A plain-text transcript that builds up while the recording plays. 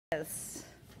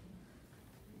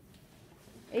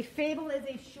A fable is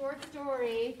a short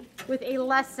story with a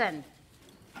lesson.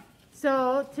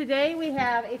 So today we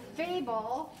have a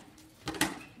fable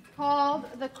called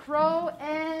The Crow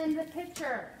and the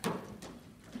Pitcher.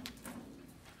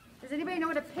 Does anybody know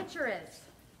what a pitcher is?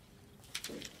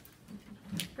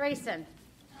 Grayson.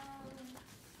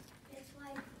 It's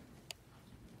like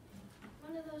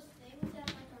one of those things at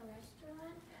like a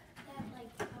restaurant that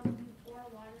like you pour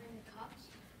water in the cups.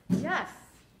 Yes.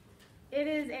 It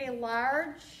is a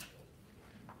large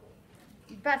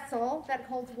vessel that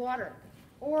holds water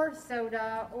or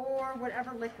soda or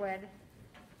whatever liquid,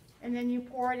 and then you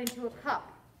pour it into a cup.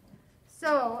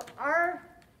 So our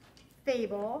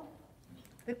fable,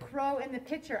 The Crow and the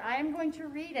Pitcher, I am going to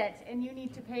read it and you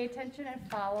need to pay attention and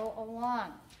follow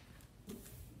along.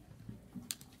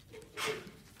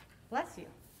 Bless you.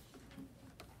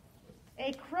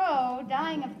 A crow,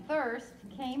 dying of thirst,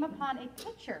 came upon a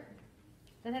pitcher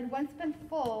that had once been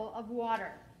full of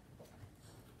water.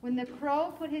 When the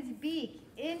crow put his beak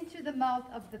into the mouth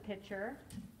of the pitcher,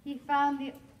 he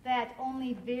found that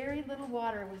only very little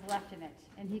water was left in it,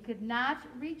 and he could not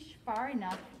reach far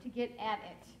enough to get at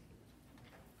it.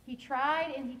 He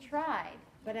tried and he tried,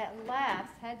 but at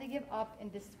last had to give up in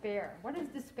despair. What does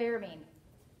despair mean?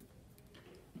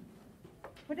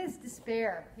 What is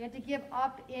despair? He had to give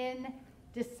up in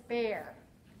despair.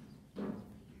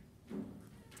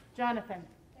 Jonathan.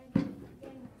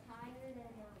 Getting tired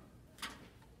and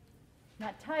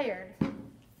Not tired.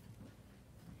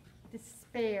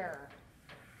 Despair.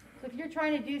 So if you're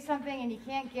trying to do something and you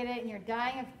can't get it and you're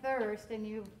dying of thirst and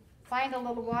you find a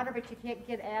little water but you can't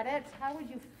get at it, how would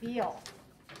you feel?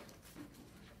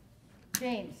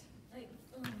 James. like,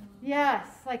 Yes,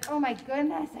 like, oh my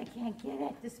goodness, I can't get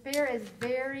it. Despair is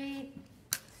very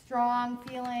strong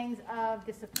feelings of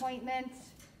disappointment,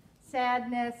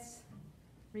 sadness,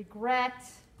 regret.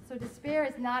 So despair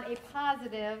is not a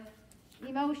positive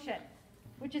emotion,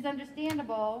 which is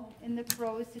understandable in the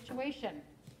crow's situation.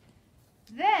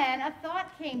 Then a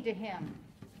thought came to him.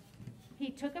 He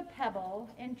took a pebble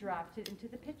and dropped it into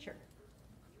the pitcher.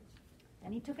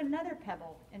 And he took another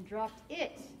pebble and dropped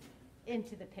it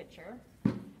into the pitcher.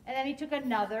 And then he took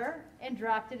another and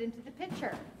dropped it into the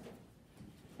pitcher.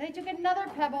 Then he took another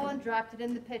pebble and dropped it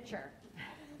in the pitcher.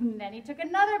 And then he took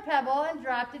another pebble and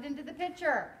dropped it into the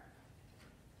pitcher.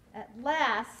 At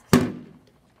last,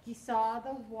 he saw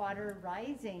the water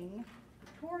rising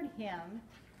toward him,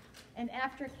 and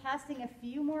after casting a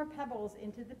few more pebbles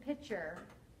into the pitcher,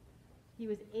 he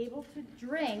was able to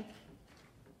drink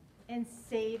and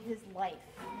save his life.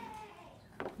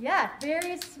 Yeah,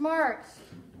 very smart.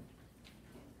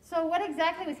 So what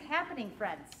exactly was happening,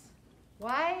 friends?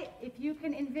 Why, if you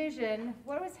can envision,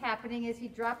 what was happening is he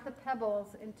dropped the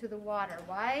pebbles into the water.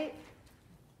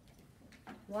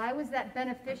 Why was that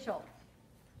beneficial?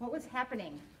 What was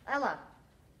happening? Ella?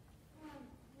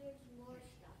 there's more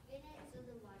stuff in it, so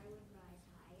the water would rise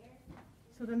higher.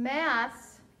 So the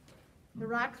mass, the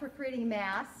rocks were creating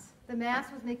mass. The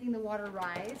mass was making the water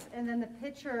rise, and then the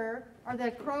pitcher, or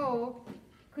the crow,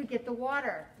 could get the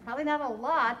water. Probably not a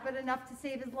lot, but enough to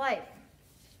save his life.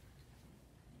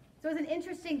 So it's an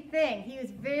interesting thing. He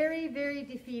was very, very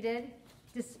defeated.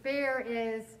 Despair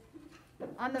is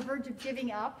on the verge of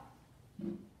giving up.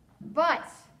 But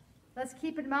let's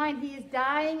keep in mind he is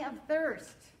dying of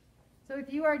thirst. So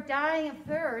if you are dying of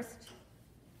thirst,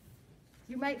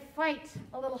 you might fight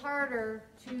a little harder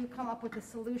to come up with a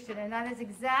solution. And that is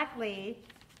exactly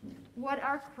what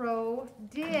our crow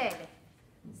did.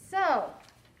 So,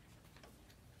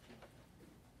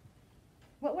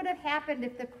 what would have happened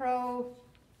if the crow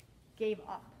gave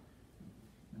up?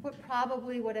 What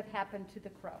probably would have happened to the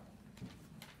crow?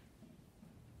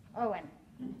 Owen.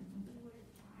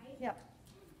 Yep.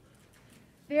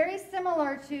 Very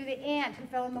similar to the ant who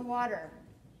fell in the water.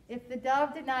 If the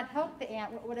dove did not help the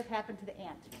ant, what would have happened to the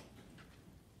ant?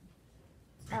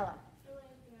 Ella.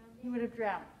 He would have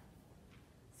drowned.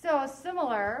 So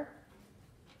similar.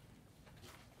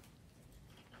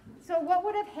 So what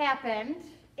would have happened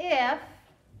if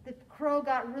the crow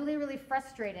got really, really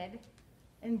frustrated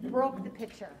and broke the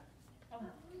pitcher?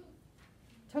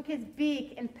 Took his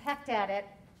beak and pecked at it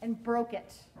and broke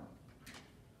it.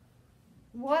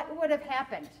 What would have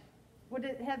happened? Would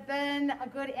it have been a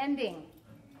good ending?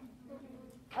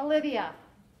 Olivia.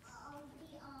 The water would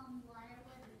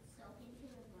soak into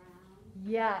the ground.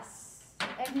 Yes,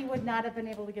 and he would not have been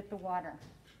able to get the water.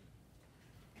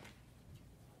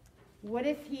 What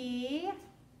if he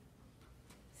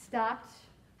stopped,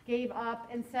 gave up,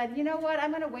 and said, you know what, I'm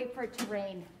going to wait for it to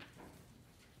rain?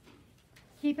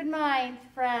 Keep in mind,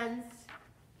 friends,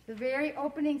 The very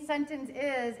opening sentence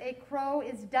is, a crow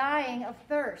is dying of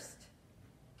thirst.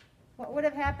 What would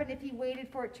have happened if he waited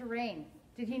for it to rain?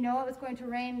 Did he know it was going to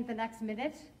rain the next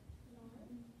minute?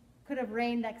 Could have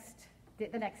rained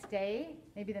the next day,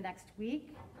 maybe the next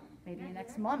week, maybe the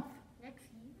next month.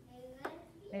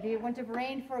 Maybe it wouldn't have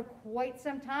rained for quite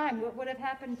some time. What would have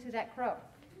happened to that crow?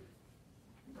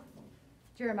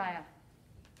 Jeremiah.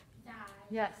 Die.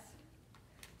 Yes.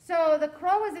 So the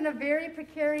crow was in a very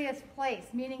precarious place,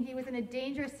 meaning he was in a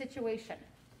dangerous situation.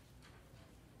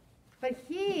 But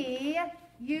he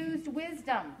used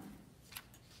wisdom.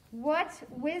 What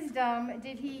wisdom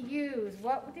did he use?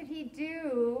 What did he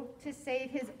do to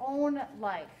save his own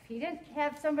life? He didn't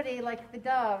have somebody like the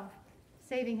dove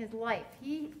saving his life.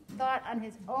 He thought on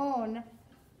his own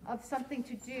of something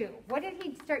to do. What did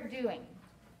he start doing?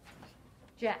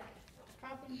 Jack.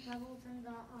 Dropping pebbles in the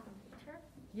pitcher.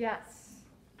 Yes.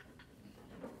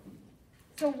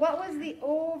 So what was the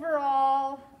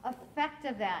overall effect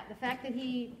of that? The fact that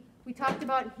we talked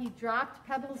about he dropped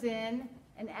pebbles in,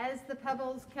 and as the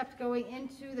pebbles kept going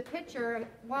into the pitcher,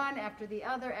 one after the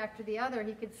other,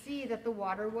 he could see that the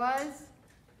water was.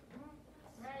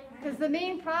 Because the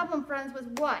main problem, friends, was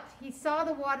what? He saw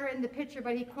the water in the pitcher,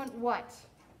 but he couldn't what?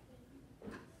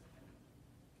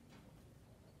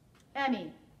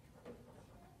 Emmy.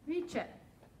 Reach it.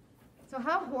 So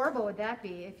how horrible would that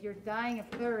be if you're dying of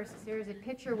thirst, there's a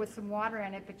pitcher with some water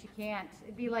in it, but you can't.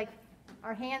 It'd be like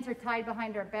our hands are tied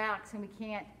behind our backs and we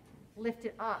can't lift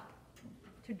it up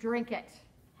to drink it.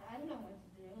 I know what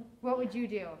to do. What would you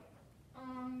do?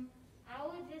 I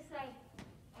would just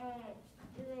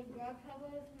grab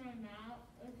pebbles in my mouth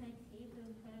with my teeth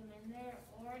and put them in there,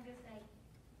 or just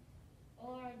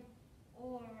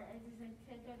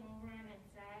tip them over on its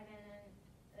side and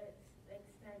then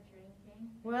start drinking.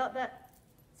 Well,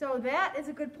 that is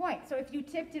a good point. So if you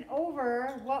tipped it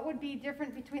over, what would be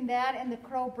different between that and the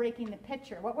crow breaking the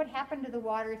pitcher? What would happen to the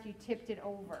water if you tipped it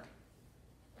over?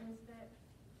 And start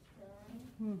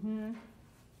filling. Mm-hmm.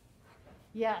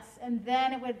 Yes, and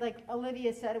then it would, like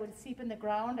Olivia said, it would seep in the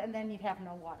ground, and then you'd have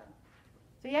no water.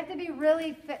 So you have to be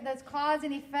really, that's cause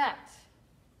and effect.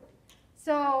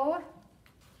 So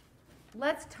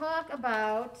let's talk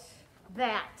about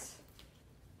that.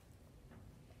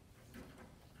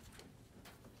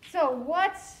 So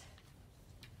what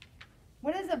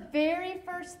is the very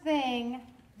first thing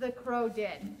the crow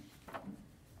did?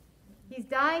 He's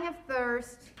dying of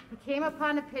thirst. He came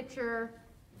upon a pitcher.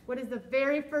 What is the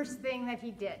very first thing that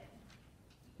he did?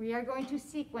 We are going to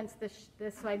sequence this,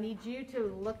 so I need you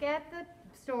to look at the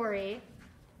story,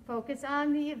 focus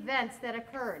on the events that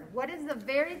occurred. What is the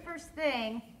very first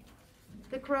thing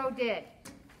the crow did?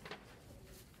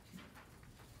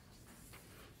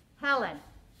 Helen.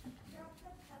 Drop the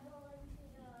pebble into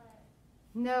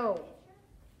the No,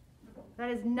 pitcher.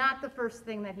 that is not the first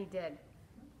thing that he did.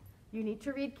 You need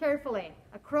to read carefully.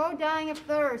 A crow dying of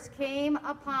thirst came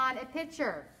upon a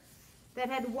pitcher that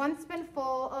had once been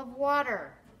full of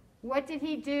water. What did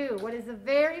he do? What is the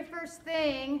very first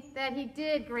thing that he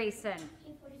did, Grayson?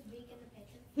 He put his beak in the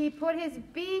pitcher. He put his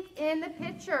beak in the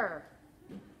pitcher,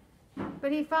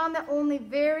 but he found that only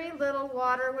very little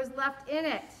water was left in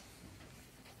it.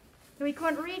 So he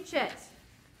couldn't reach it.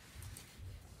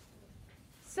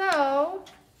 So,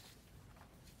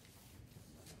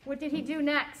 what did he do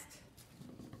next?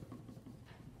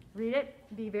 Read it.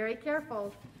 Be very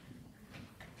careful.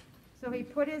 So he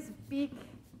put his beak.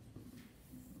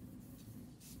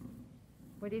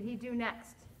 What did he do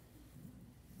next?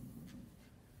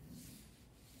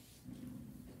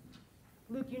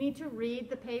 Luke, you need to read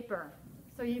the paper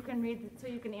so you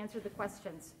can answer the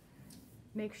questions.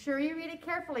 Make sure you read it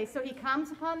carefully. So he comes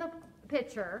upon the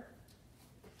pitcher.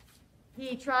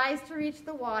 He tries to reach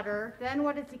the water. Then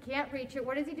what if he can't reach it?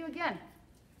 What does he do again?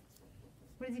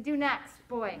 What does he do next,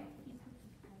 boy?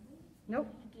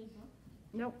 Nope.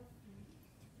 Nope.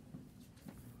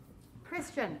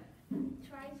 Christian.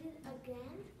 Tries it again.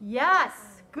 Yes,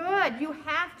 good. You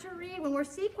have to read. When we're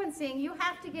sequencing, you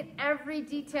have to get every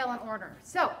detail in order.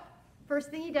 So, first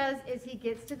thing he does is he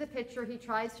gets to the pitcher. He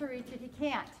tries to reach it. He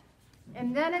can't.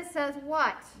 And then it says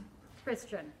what,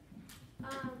 Christian?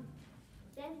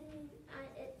 Then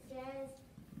it says,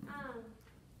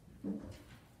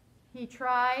 He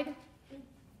tried.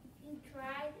 he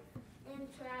tried and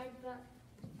tried, but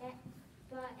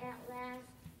at last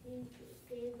he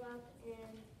gave up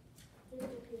and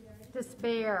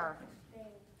Despair.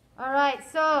 All right,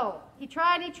 so he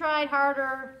tried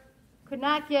harder, could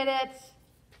not get it.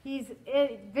 He's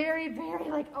very, very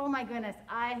like, oh my goodness,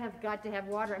 I have got to have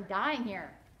water. I'm dying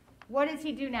here. What does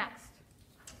he do next?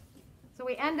 So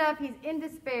we end up, he's in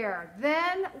despair.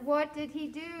 Then what did he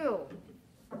do?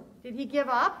 Did he give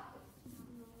up?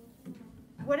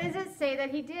 What does it say that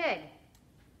he did?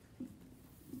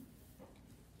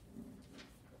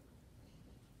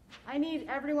 I need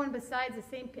everyone besides the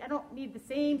same, I don't need the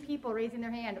same people raising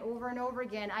their hand over and over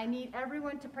again. I need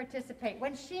everyone to participate.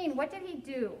 When Sheen, what did he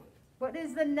do? What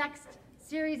is the next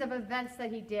series of events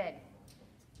that he did?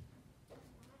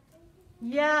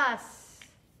 Yes.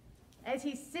 As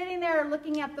he's sitting there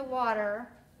looking at the water,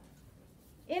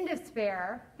 in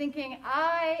despair, thinking,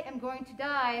 I am going to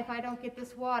die if I don't get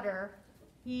this water,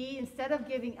 he, instead of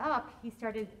giving up, he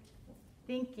started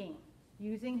thinking,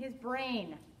 using his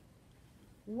brain.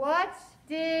 What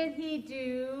did he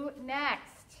do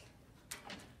next?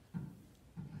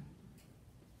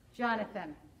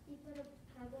 Jonathan. He put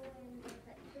a pebble in the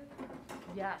pitcher.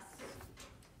 Yes.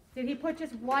 Did he put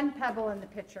just one pebble in the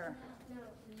pitcher?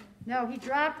 No. No, he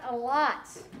dropped a lot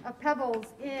of pebbles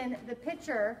in the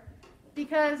pitcher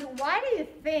because why do you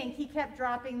think he kept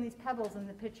dropping these pebbles in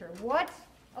the pitcher? What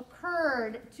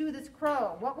occurred to this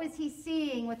crow? What was he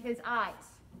seeing with his eyes?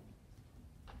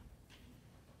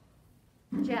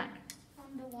 Jack.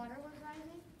 The water was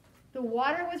rising. The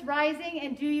water was rising,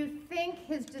 and do you think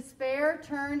his despair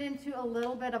turned into a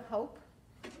little bit of hope?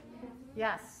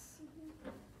 Yes.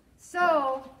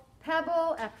 So,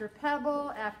 pebble after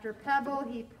pebble after pebble,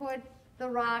 he put the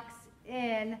rocks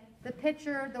in the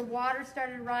pitcher. The water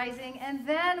started rising, and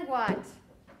then what?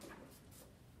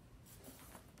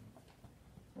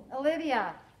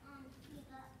 Olivia.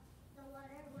 The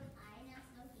water was high enough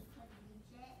so he could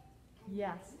reach it.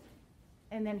 Yes.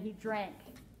 And then he drank,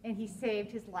 and he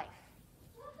saved his life.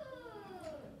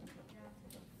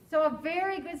 So a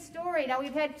very good story. Now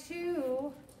we've had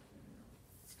two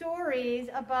stories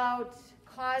about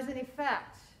cause and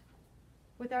effect.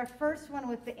 With our first one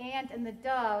with the ant and the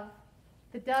dove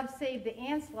saved the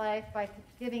ant's life by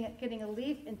getting a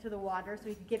leaf into the water so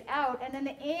he could get out. And then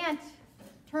the ant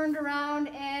turned around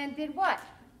and did what?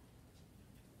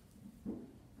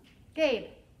 Gabe?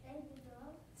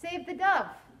 Saved the dove.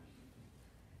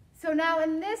 So now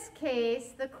in this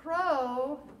case, the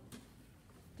crow,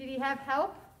 did he have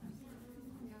help?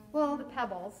 Well, the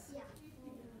pebbles. Yeah.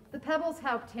 The pebbles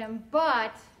helped him,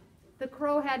 but the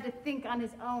crow had to think on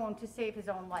his own to save his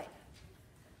own life.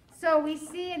 So we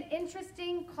see an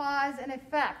interesting cause and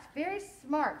effect. Very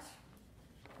smart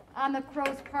on the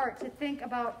crow's part to think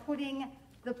about putting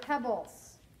the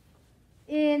pebbles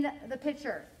in the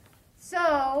pitcher.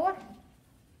 So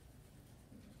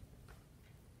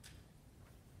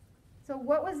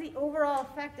what was the overall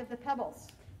effect of the pebbles?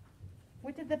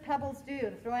 What did the pebbles do?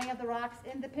 The throwing of the rocks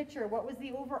in the pitcher. What was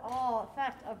the overall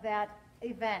effect of that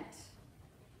event?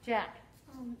 Jack?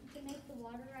 To make the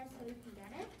water rise so we can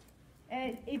get it.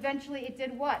 And eventually it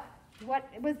did what? What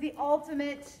was the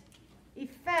ultimate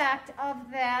effect of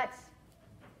that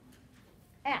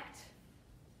act?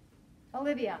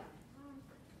 Olivia?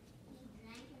 He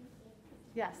drank and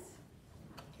saved. Yes.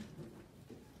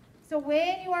 So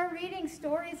when you are reading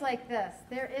stories like this,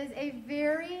 there is a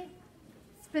very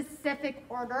specific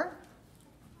order.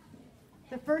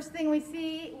 The first thing we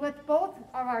see with both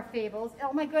of our fables,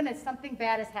 oh my goodness, something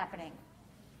bad is happening.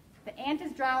 The ant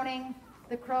is drowning,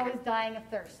 the crow is dying of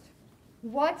thirst.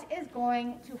 What is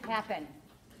going to happen?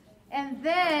 And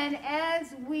then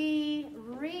as we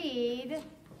read,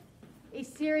 a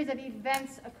series of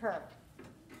events occur.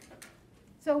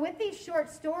 So with these short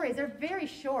stories, they're very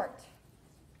short,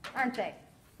 aren't they?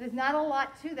 There's not a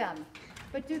lot to them.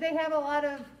 But do they have a lot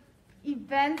of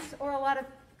events or a lot of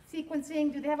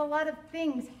sequencing? Do they have a lot of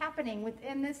things happening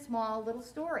within this small little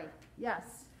story?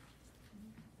 Yes.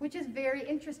 Which is very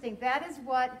interesting. That is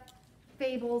what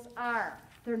fables are.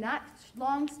 They're not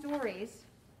long stories.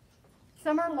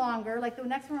 Some are longer. Like the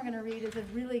next one we're going to read is a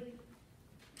really,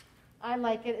 I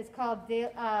like it. It's called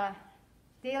Daedalus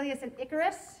and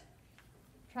Icarus.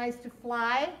 Tries to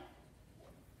fly.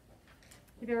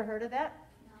 Have you ever heard of that?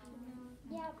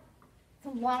 Yeah. It's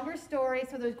a longer story,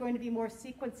 so there's going to be more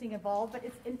sequencing involved, but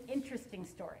it's an interesting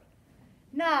story.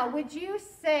 Now, would you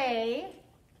say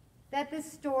that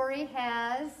this story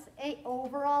has an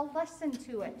overall lesson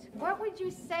to it? What would you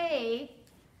say?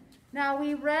 Now,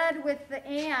 we read with the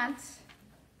ant.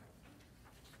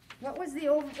 What was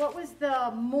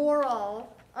the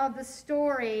moral of the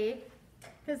story?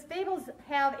 Because fables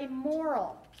have a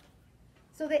moral.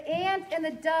 So the ant and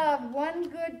the dove, one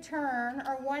good turn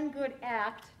or one good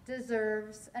act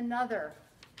deserves another.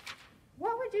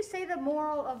 What would you say the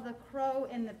moral of the crow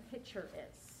in the pitcher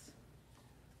is?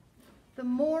 The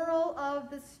moral of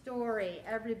the story.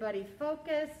 Everybody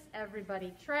focus,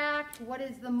 everybody track. What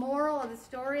is the moral of the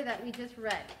story that we just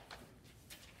read?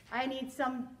 I need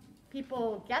some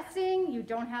people guessing. You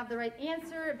don't have the right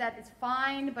answer. That is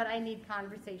fine, but I need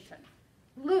conversation.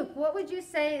 Luke, what would you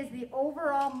say is the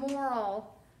overall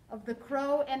moral of the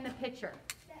crow and the pitcher?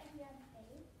 That you have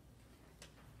faith.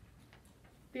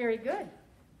 Very good.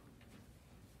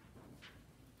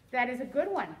 That is a good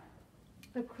one.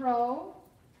 The crow.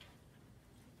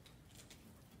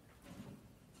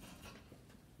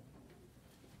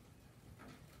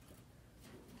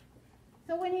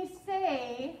 So when you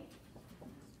say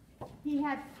he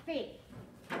had faith,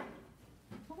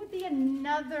 what would be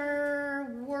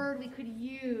another word we could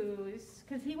use?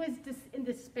 Because he was in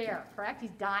despair, correct?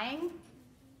 He's dying,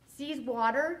 sees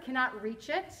water, cannot reach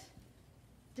it.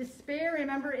 Despair,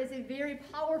 remember, is a very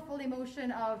powerful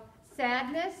emotion of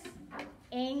sadness,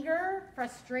 anger,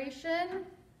 frustration.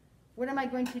 What am I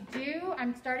going to do?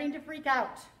 I'm starting to freak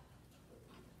out.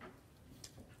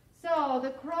 So the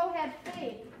crow had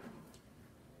faith.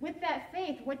 With that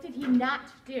faith, what did he not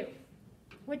do?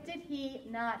 What did he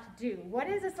not do? What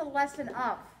is this a lesson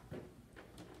of?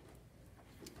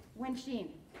 Wensheen.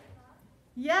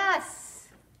 Yes.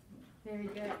 Very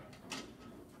good.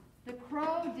 The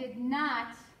crow did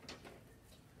not.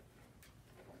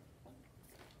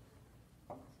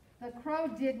 The crow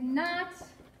did not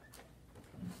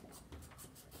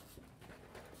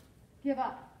give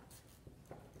up.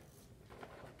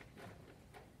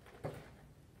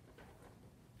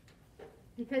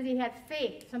 Because he had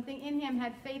faith. Something in him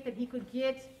had faith that he could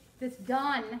get this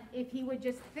done if he would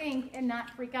just think and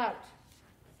not freak out.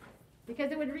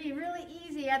 Because it would be really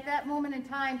easy at that moment in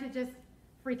time to just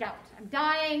freak out. I'm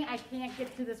dying. I can't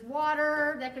get to this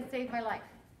water. That could save my life.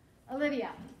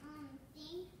 Olivia.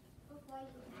 Think before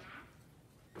you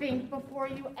act. Think before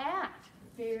you act.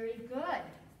 Very good.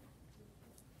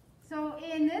 So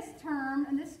in this term,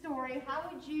 in this story, how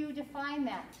would you define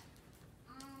that?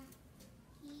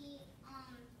 He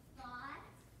thought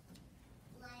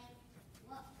like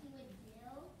what he would do,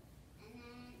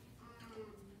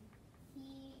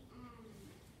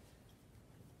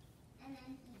 and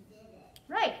then he did it.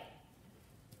 Right.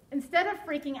 Instead of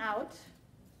freaking out,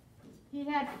 he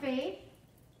had faith.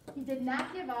 He did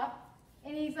not give up.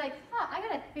 And he's like, I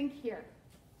got to think here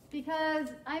because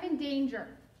I'm in danger.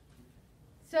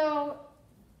 So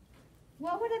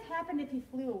what would have happened if he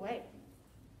flew away?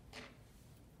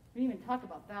 We didn't even talk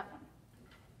about that one.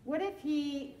 What if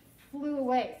he flew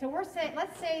away? So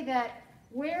let's say that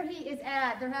where he is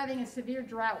at, they're having a severe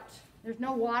drought. There's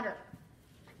no water.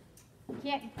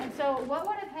 And so what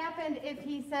would have happened if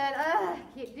he said, I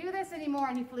can't do this anymore,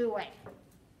 and he flew away?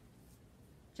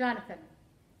 Jonathan.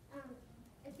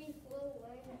 If he flew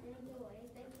away and didn't do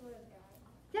anything, he would have died.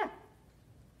 Yeah.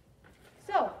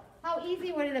 So how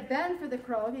easy would it have been for the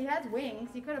crow? If he has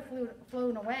wings, he could have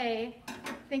flown away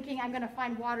thinking I'm going to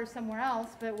find water somewhere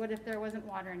else, but what if there wasn't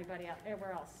water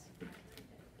anywhere else?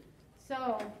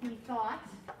 So he thought,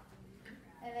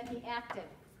 and then he acted.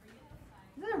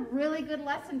 This is a really good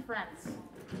lesson, friends.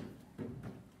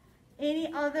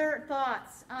 Any other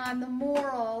thoughts on the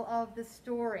moral of the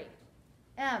story?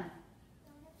 M.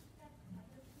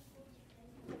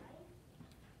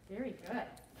 Very good.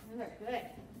 Those are good.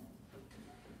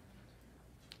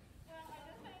 Well, I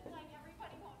just think like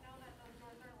everybody won't know that those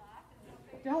doors are locked, and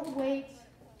so they Don't wait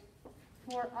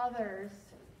for others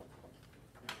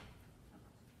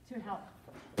to help.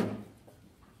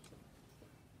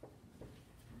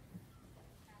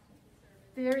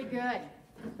 Very good.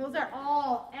 Those are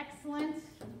all excellent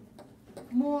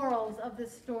morals of the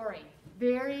story.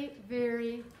 Very,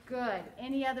 very good.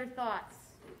 Any other thoughts?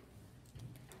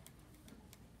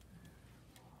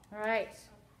 All right.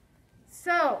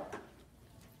 So,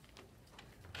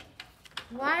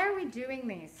 why are we doing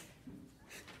these?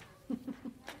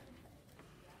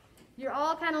 You're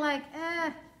all kind of like,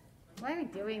 why are we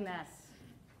doing this?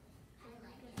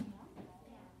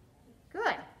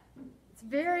 Good. It's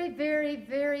very, very,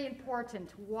 very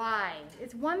important. Why?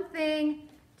 It's one thing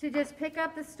to just pick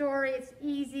up the story. It's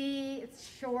easy. It's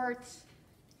short.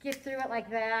 Get through it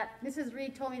like that. Mrs.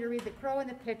 Reed told me to read The Crow and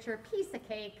the Pitcher. Piece of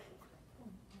cake.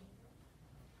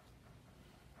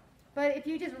 But if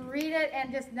you just read it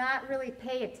and just not really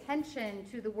pay attention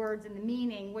to the words and the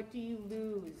meaning, what do you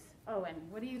lose? Owen,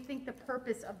 what do you think the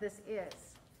purpose of this is?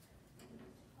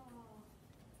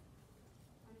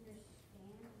 Understand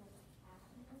what's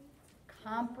happening.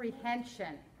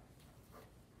 Comprehension.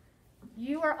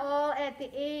 You are all at the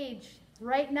age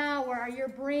right now where your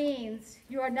brains,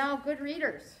 you are now good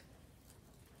readers.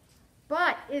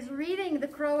 But is reading The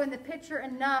Crow and the Pitcher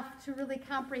enough to really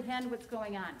comprehend what's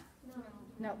going on?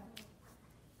 No.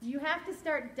 You have to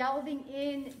start delving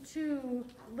into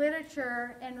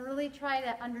literature and really try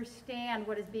to understand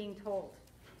what is being told.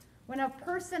 When a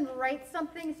person writes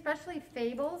something, especially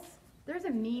fables, there's a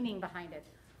meaning behind it.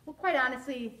 Well, quite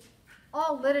honestly,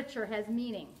 all literature has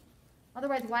meaning.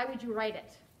 Otherwise, why would you write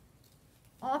it?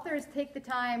 Authors take the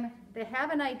time, they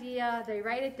have an idea, they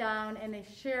write it down, and they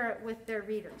share it with their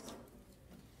readers.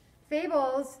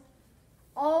 Fables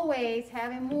always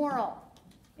have a moral.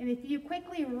 And if you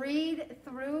quickly read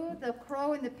through The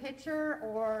Crow in the Pitcher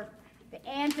or The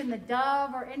Ant and the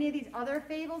Dove or any of these other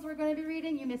fables we're going to be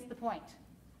reading, you miss the point.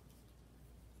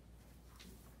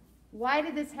 Why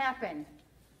did this happen?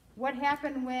 What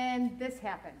happened when this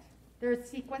happened? There's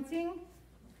sequencing,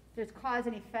 there's cause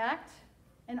and effect,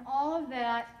 and all of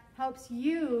that helps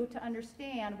you to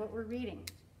understand what we're reading.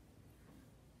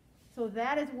 So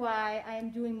that is why I am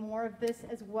doing more of this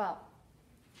as well,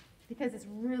 because it's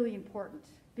really important.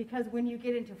 Because when you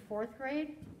get into 4th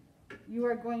grade, you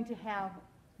are going to have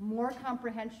more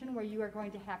comprehension where you are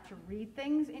going to have to read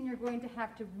things and you're going to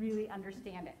have to really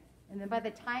understand it. And then by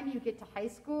the time you get to high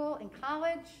school and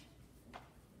college,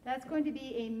 that's going to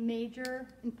be a major,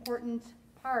 important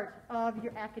part of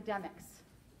your academics.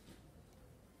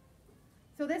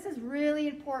 So this is really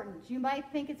important. You might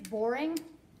think it's boring.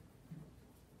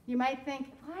 You might think,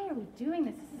 why are we doing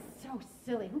this? This is so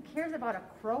silly. Who cares about a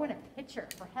crow in a pitcher,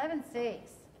 for heaven's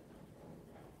sakes?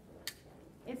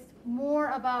 It's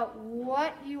more about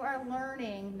what you are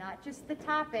learning, not just the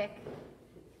topic,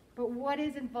 but what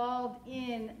is involved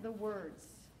in the words.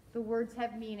 The words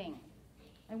have meaning.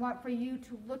 I want for you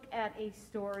to look at a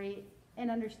story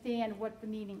and understand what the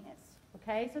meaning is.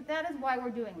 Okay? So that is why we're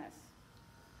doing this.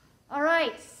 All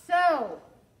right, so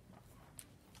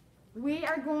we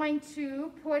are going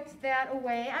to put that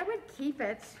away. I would keep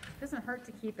it. It doesn't hurt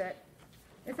to keep it.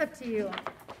 It's up to you.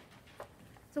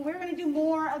 So we're going to do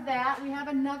more of that. We have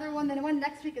another one. The one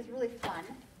next week is really fun.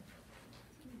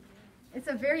 It's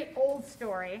a very old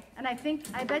story, and I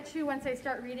bet you once I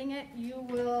start reading it,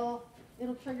 it'll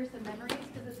trigger some memories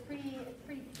because it's pretty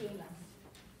famous.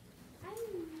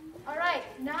 All right,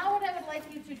 now what I would like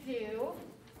you to do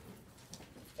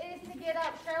is to get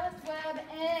out Charlotte's Web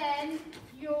and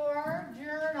your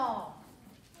journal,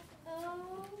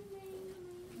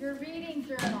 your reading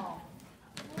journal.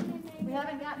 We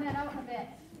haven't gotten that out in a bit.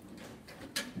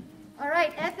 All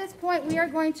right, at this point, we are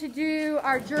going to do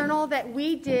our journal that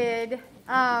we did.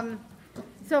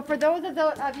 So for those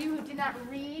of you who did not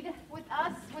read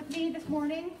with me this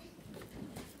morning,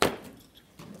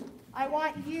 I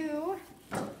want you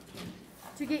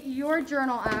to get your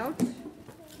journal out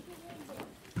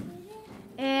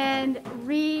and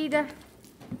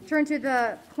turn to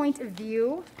the point of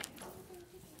view,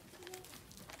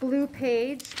 blue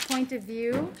page, point of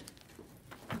view.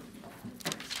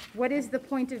 What is the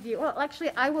point of view? Well, actually,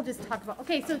 I will just talk about,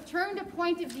 okay, so turn to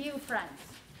point of view, friends,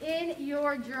 in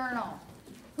your journal.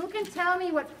 Who can tell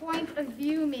me what point of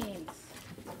view means?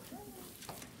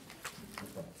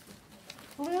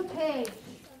 Blue page.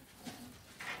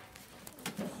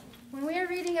 When we are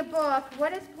reading a book,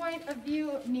 what does point of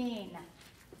view mean?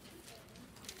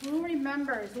 Who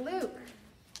remembers? Luke.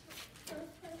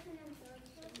 First person and third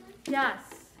person? Yes.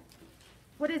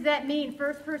 What does that mean?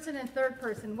 First person and third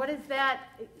person. What is that?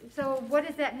 So what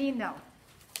does that mean, though?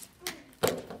 So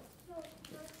first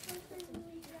person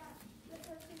means that the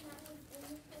person that was in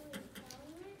the story is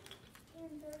telling it,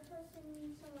 and third person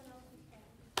means someone else is telling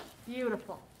it.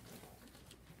 Beautiful.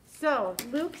 So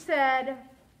Luke said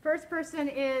first person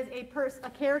is a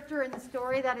character in the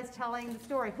story that is telling the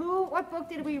story. What book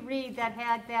did we read that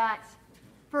had that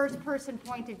first person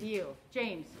point of view?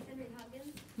 James? Henry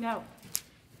Huggins? No.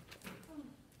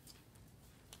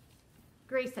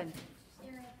 Grayson?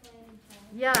 Sarah Flynn.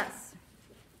 Yes.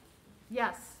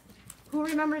 Yes. Who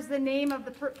remembers the name of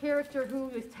the character who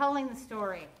is telling the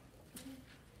story?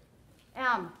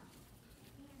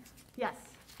 Yes.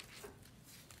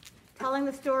 Telling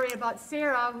the story about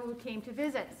Sarah who came to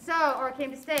visit, or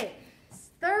came to stay.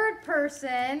 Third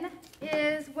person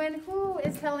is who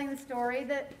is telling the story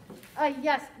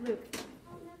yes, Luke.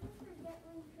 I'll never forget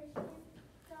when Christian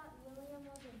thought William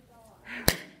was a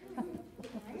dog.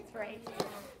 That's right.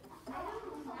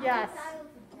 Yes.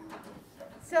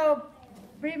 So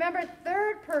remember,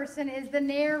 third person is the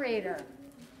narrator.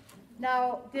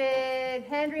 Now, did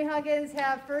Henry Huggins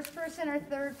have first person or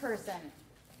third person?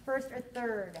 First or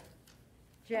third?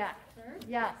 Jack? Third?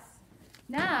 Yes.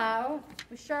 Now,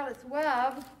 with Charlotte's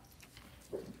Web,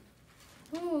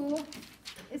 who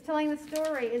is telling the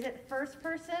story? Is it first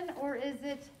person or is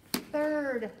it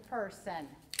third person?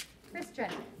 Christian?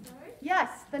 Third?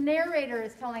 Yes, the narrator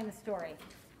is telling the story.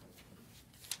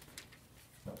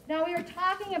 Now, we were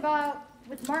talking about,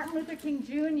 with Martin Luther King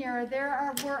Jr.,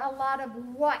 were a lot of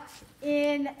what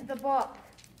in the book?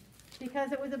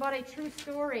 because it was about a true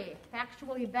story,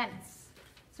 factual events.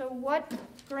 So what,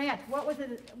 Grant, what was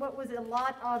a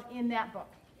lot of in that book?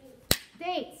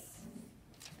 Dates.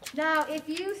 Now, if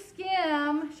you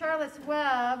skim Charlotte's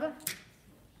Web,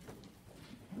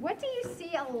 what do you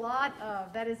see a lot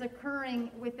of that is occurring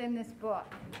within this book?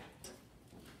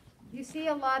 You see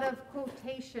a lot of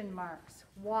quotation marks.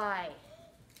 Why?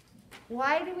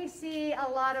 Why do we see a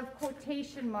lot of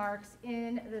quotation marks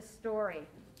in the story?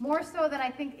 More so than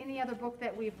I think any other book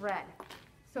that we've read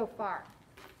so far.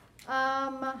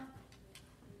 Helen.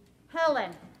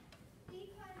 Because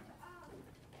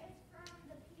it's from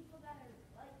the people that are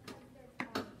they're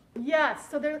talking. Yes,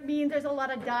 so there means there's a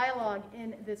lot of dialogue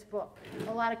in this book,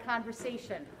 a lot of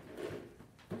conversation.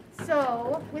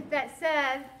 So, with that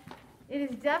said, it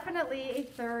is definitely a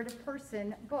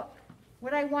third-person book.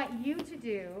 What I want you to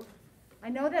do, I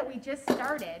know that we just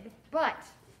started, but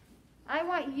I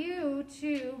want you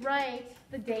to write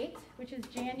the date, which is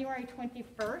January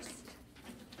 21st,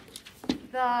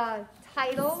 the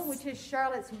title, which is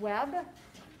Charlotte's Web,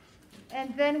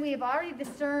 and then we've already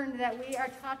discerned that we are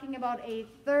talking about a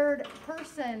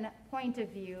third-person point of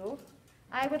view.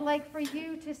 I would like for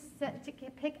you to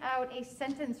pick out a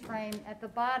sentence frame at the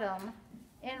bottom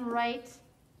and write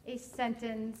a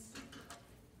sentence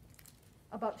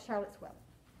about Charlotte's Web.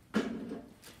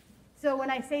 So when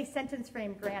I say sentence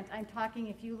frame, Grant, I'm talking,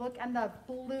 if you look on the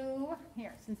blue,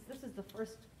 here, since this is the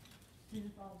first new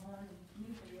for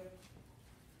you,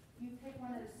 you pick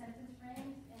one of the sentence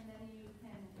frames, and then you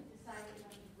can decide what you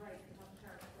want to write about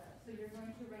Charlotte's Web. So you're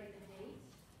going to write the date,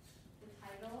 the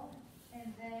title, and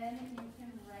then you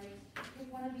can pick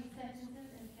one of these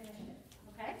sentences and finish it,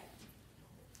 okay?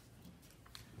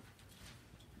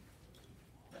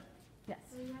 Yes.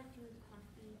 So you have to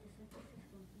copy the sentences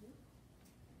from you?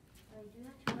 Or do you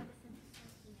have to write the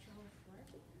sentences from Charlotte's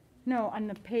Web? No, on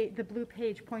the blue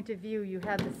page, point of view, you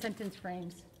have the sentence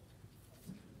frames.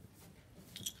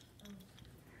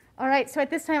 All right, so at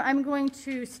this time, I'm going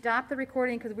to stop the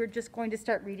recording because we're just going to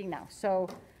start reading now. So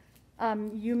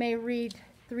you may read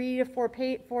 3 to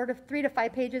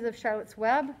 5 pages of Charlotte's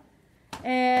Web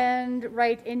and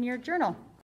write in your journal.